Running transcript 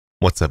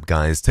What's up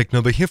guys,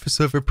 Technoba here for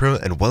Server.pro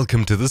and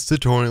welcome to this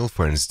tutorial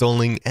for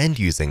installing and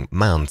using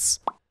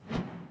mounts.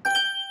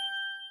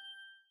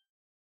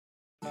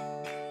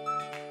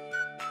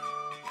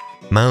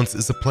 Mounts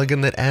is a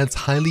plugin that adds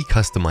highly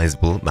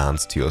customizable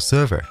mounts to your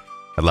server.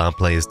 Allow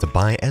players to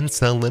buy and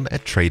sell them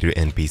at trader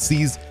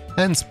NPCs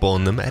and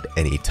spawn them at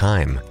any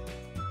time.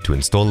 To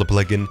install the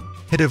plugin,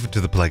 head over to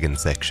the plugin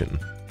section.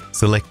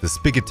 Select the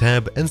Spigot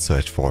tab and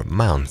search for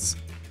mounts.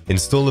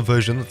 Install a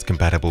version that's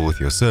compatible with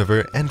your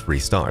server and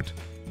restart.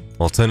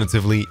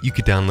 Alternatively, you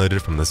could download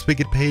it from the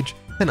Spigot page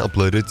and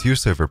upload it to your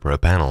Server.pro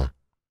panel.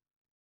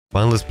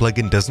 While this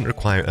plugin doesn't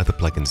require other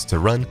plugins to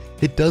run,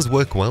 it does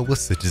work well with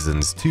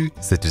Citizens 2,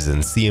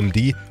 Citizens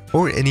CMD,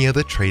 or any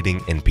other trading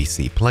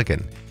NPC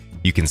plugin.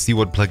 You can see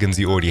what plugins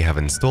you already have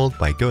installed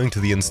by going to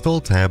the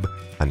Install tab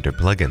under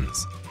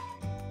Plugins.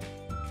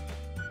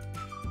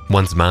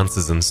 Once mounts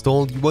is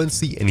installed, you won't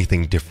see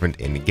anything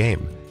different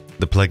in-game.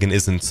 The plugin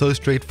isn't so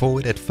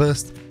straightforward at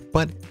first,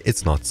 but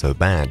it's not so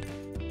bad.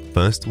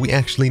 First, we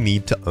actually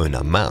need to own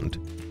a mount.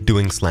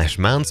 Doing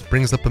 /mounts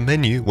brings up a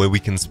menu where we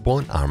can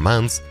spawn our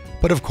mounts,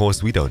 but of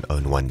course we don't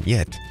own one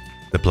yet.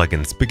 The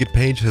plugin Spigot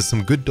page has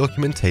some good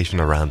documentation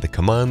around the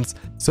commands,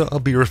 so I'll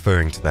be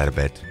referring to that a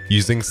bit.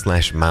 Using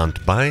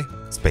 /mount by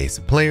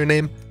player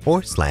name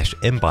or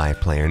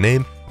 /mby player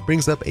name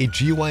brings up a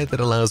GUI that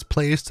allows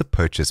players to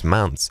purchase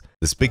mounts.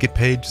 The Spigot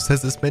page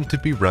says it's meant to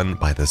be run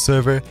by the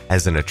server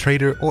as in a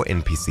trader or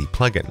NPC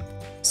plugin.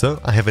 So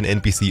I have an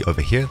NPC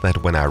over here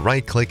that when I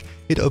right click,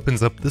 it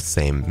opens up the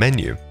same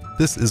menu.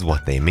 This is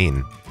what they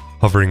mean.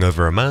 Hovering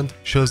over a mount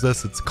shows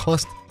us its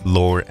cost,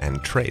 lore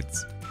and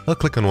traits. I'll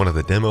click on one of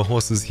the demo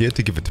horses here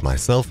to give it to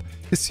myself,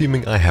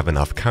 assuming I have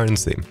enough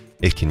currency.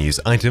 It can use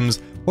items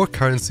or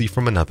currency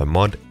from another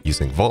mod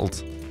using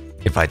Vault.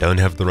 If I don't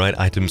have the right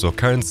items or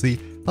currency,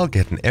 I'll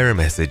get an error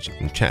message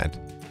in chat.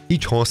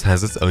 Each horse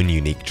has its own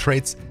unique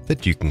traits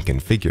that you can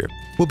configure.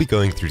 We'll be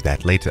going through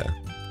that later.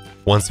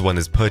 Once one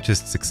is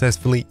purchased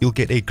successfully, you'll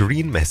get a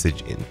green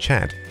message in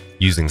chat.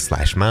 Using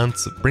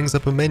 /mounts brings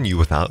up a menu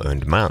with our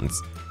owned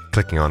mounts.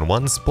 Clicking on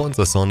one spawns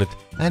us on it,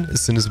 and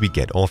as soon as we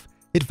get off,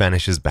 it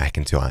vanishes back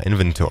into our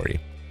inventory.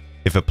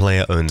 If a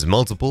player owns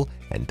multiple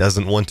and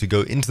doesn't want to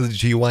go into the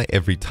GUI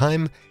every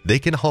time, they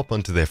can hop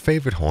onto their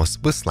favorite horse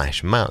with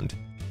 /mount.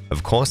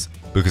 Of course,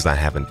 because I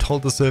haven't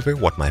told the server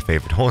what my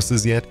favorite horse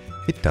is yet,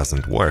 it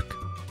doesn't work.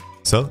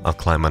 So I'll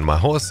climb on my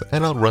horse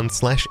and I'll run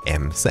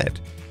 /m set.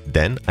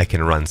 Then I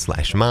can run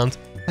 /mount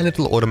and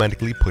it'll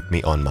automatically put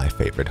me on my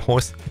favorite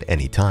horse at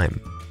any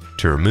time.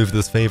 To remove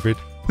this favorite,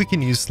 we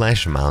can use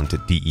 /mount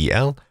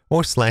del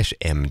or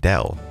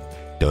 /mdel.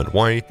 Don't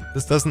worry,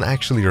 this doesn't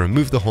actually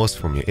remove the horse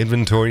from your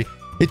inventory,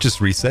 it just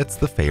resets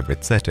the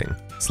favorite setting.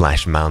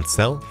 /mount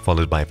cell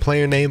followed by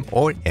player name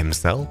or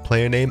mcell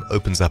player name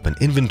opens up an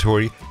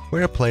inventory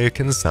where a player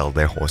can sell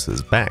their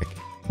horses back.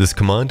 This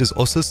command is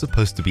also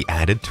supposed to be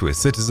added to a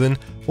citizen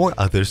or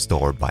other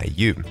stored by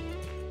you.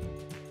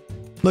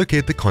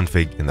 Locate the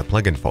config in the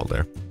plugin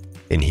folder.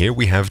 In here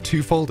we have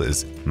two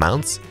folders,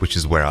 mounts, which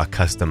is where our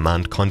custom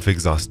mount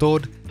configs are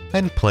stored,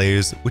 and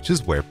players, which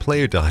is where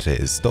player data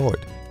is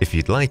stored. If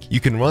you'd like,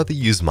 you can rather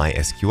use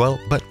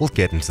MySQL, but we'll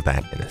get into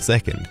that in a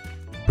second.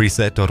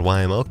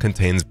 Preset.yml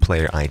contains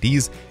player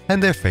IDs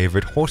and their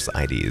favorite horse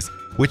IDs,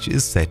 which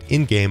is set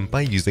in-game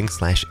by using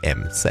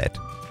 /m set.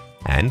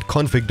 And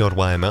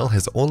config.yml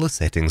has all the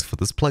settings for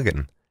this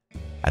plugin.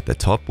 At the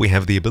top, we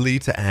have the ability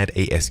to add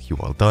a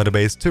SQL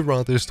database to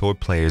rather store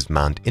players'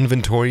 mount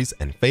inventories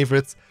and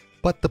favorites,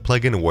 but the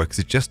plugin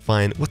works just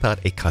fine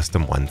without a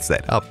custom one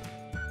set up.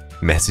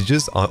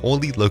 Messages are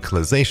only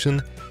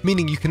localization,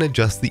 meaning you can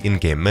adjust the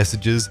in-game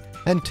messages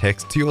and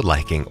text to your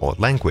liking or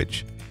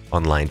language.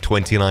 On line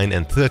 29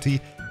 and 30,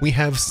 we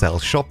have sell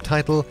shop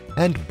title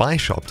and buy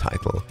shop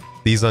title.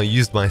 These are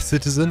used by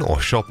citizen or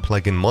shop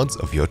plugin mods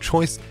of your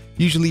choice,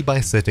 usually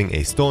by setting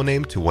a store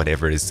name to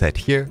whatever is set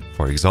here.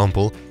 For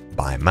example,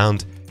 buy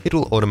mount, it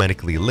will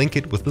automatically link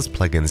it with this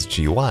plugin's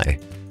GUI.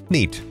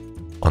 Neat.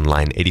 On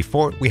line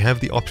 84, we have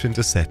the option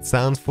to set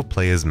sounds for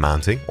players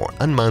mounting or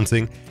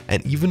unmounting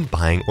and even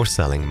buying or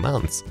selling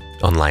mounts.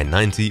 On line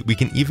 90, we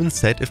can even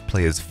set if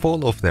players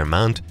fall off their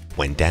mount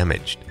when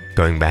damaged.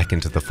 Going back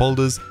into the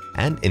folders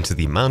and into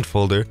the mount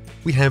folder,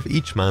 we have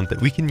each mount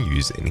that we can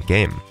use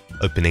in-game.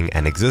 Opening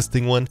an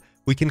existing one,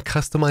 we can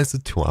customize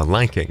it to our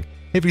liking.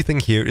 Everything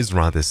here is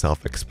rather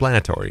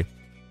self-explanatory.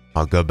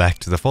 I'll go back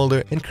to the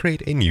folder and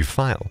create a new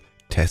file,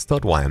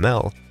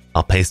 test.yml.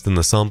 I'll paste in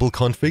the sample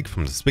config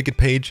from the Spigot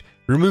page,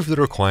 remove the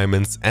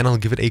requirements, and I'll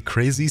give it a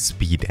crazy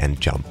speed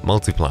and jump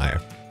multiplier.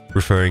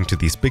 Referring to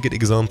the Spigot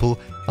example,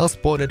 I'll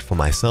spawn it for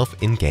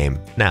myself in-game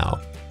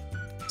now.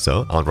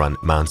 So I'll run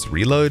mounts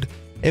reload,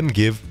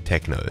 mgive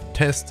techno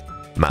test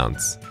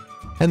mounts.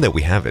 And there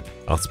we have it.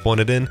 I'll spawn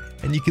it in,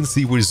 and you can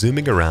see we're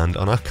zooming around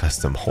on our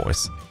custom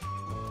horse.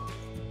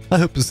 I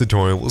hope this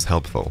tutorial was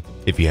helpful.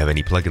 If you have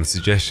any plugin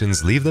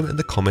suggestions, leave them in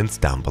the comments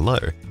down below.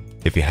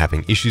 If you're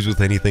having issues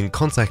with anything,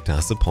 contact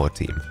our support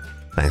team.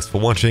 Thanks for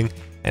watching,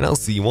 and I'll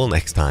see you all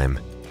next time.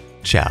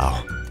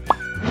 Ciao.